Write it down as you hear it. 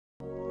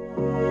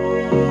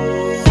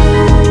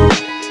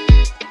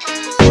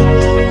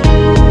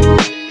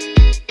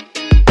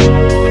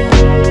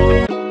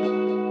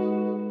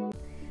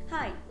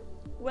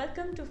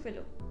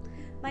Filo.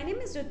 My name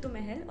is Ritu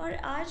Mahal और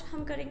आज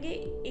हम करेंगे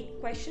एक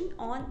question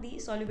on the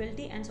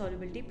solubility and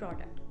solubility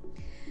product.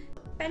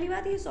 पहली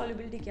बात ये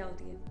solubility क्या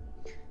होती है?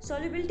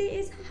 Solubility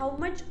is how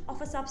much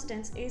of a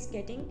substance is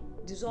getting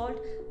dissolved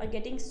or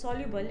getting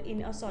soluble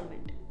in a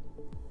solvent.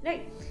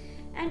 Right?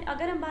 And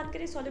अगर हम बात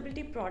करें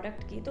solubility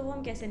product की तो वो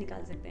हम कैसे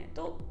निकाल सकते हैं?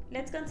 तो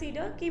लेट्स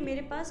कंसीडर कि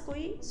मेरे पास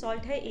कोई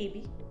सॉल्ट है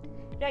AB,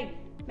 राइट?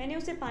 मैंने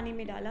उसे पानी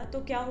में डाला तो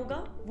क्या होगा?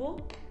 वो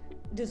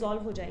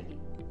डिज़ोल्व हो जाएगी,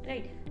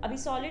 राइट? अभी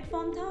सॉलिड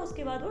फॉर्म था,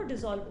 उसके बाद वो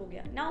डिज़ोल्व हो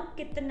गया. नाउ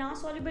कितना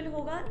सॉल्युबल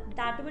होगा,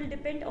 that will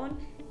depend on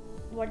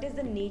what is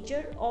the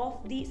nature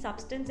of the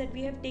substance that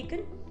we have taken.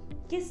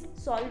 किस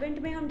सॉल्वेंट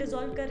में हम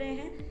डिज़ोल्व कर रहे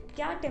हैं,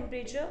 क्या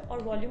टेम्परेचर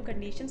और वॉल्यूम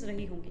कंडीशंस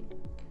रही होंगी,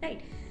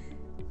 राइट?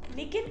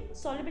 लेकिन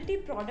सॉल्युबिलिटी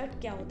प्रोडक्ट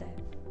क्या होता है?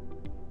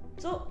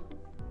 सो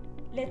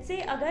लेट्स से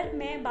अगर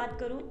मैं बात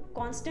करूँ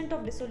कांस्टेंट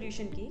ऑफ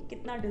डिसोल्यूशन की,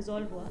 कितना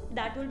डिसॉल्व हुआ,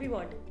 that will be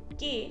what?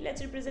 K,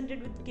 let's represent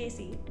it with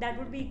Kc, that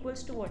would be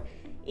equals to what?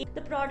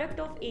 The product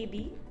of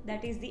AB,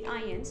 that is the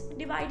ions,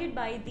 divided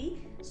by the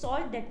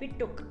salt that we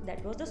took,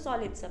 that was the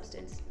solid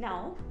substance.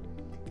 Now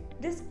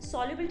this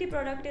solubility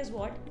product is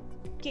what?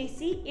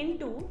 Kc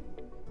into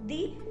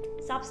the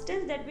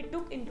substance that we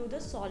took into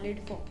the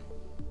solid form.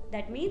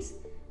 That means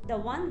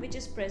the one which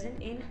is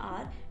present in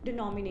our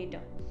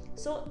denominator.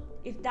 So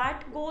if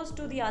that goes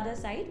to the other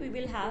side, we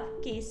will have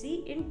Kc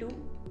into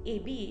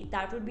AB,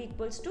 that would be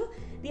equals to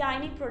the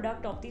ionic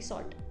product of the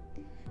salt.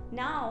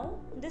 Now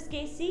this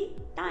Kc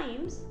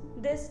times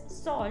this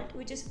salt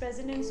which is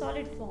present in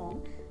solid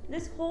form,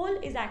 this whole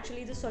is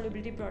actually the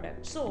solubility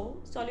product. So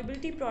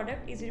solubility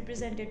product is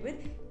represented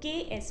with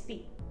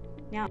Ksp.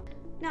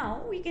 Now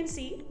we can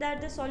see that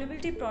the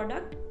solubility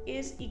product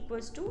is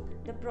equals to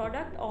the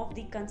product of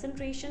the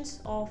concentrations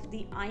of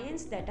the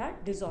ions that are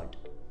dissolved,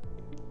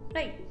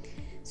 right?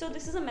 So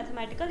this is a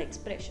mathematical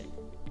expression.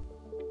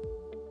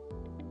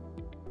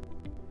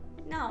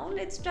 Now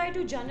let's try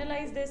to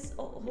generalize this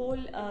whole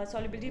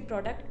solubility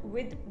product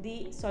with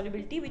the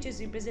solubility which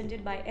is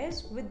represented by S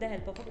with the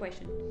help of a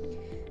question.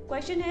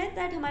 Question है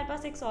that हमारे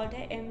पास एक salt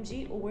है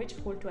MgOH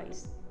whole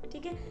twice,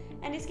 ठीक है?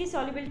 And इसकी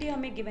solubility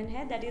हमें given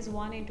है, that is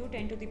 1 into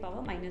 10 to the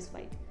power minus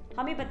 5.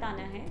 हमें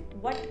बताना है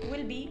what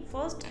will be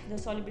first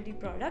the solubility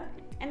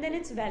product and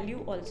then its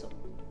value also.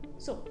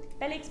 So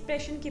पहले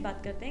expression की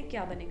बात करते हैं,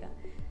 क्या बनेगा?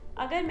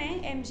 अगर मैं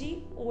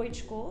MgOH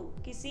को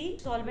किसी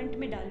सॉल्वेंट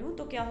में डालूं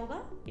तो क्या होगा?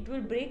 It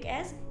will break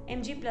as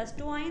Mg plus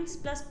 2 ions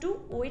plus 2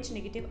 OH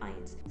negative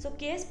ions. So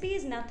Ksp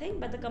is nothing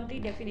but the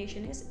complete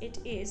definition is it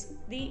is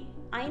the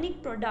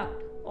ionic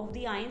product of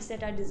the ions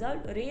that are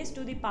dissolved raised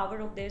to the power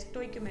of their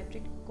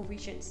stoichiometric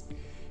coefficients.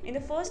 In the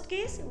first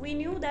case, we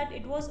knew that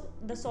it was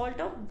the salt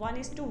of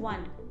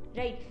 1:1,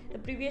 right? The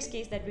previous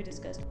case that we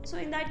discussed. So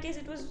in that case,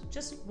 it was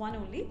just 1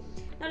 only.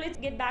 Now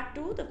let's get back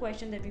to the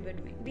question that we were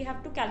doing. We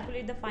have to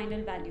calculate the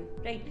final value,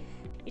 right?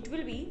 It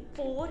will be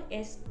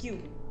 4S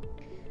cubed.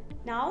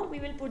 Now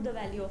we will put the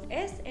value of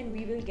S and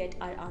we will get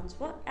our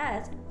answer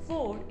as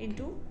 4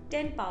 into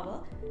 10 power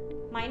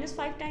minus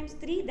 5 times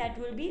 3,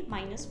 that will be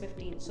minus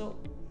 15. So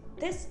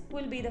this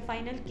will be the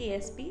final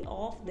Ksp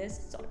of this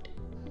salt.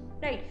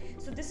 Right,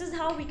 so this is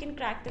how we can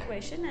crack the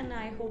question and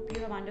I hope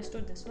you have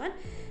understood this one,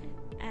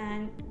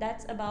 and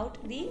that's about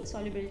the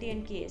solubility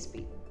and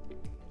Ksp.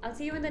 I'll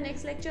see you in the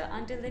next lecture.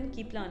 Until then,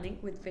 keep learning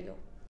with Filo.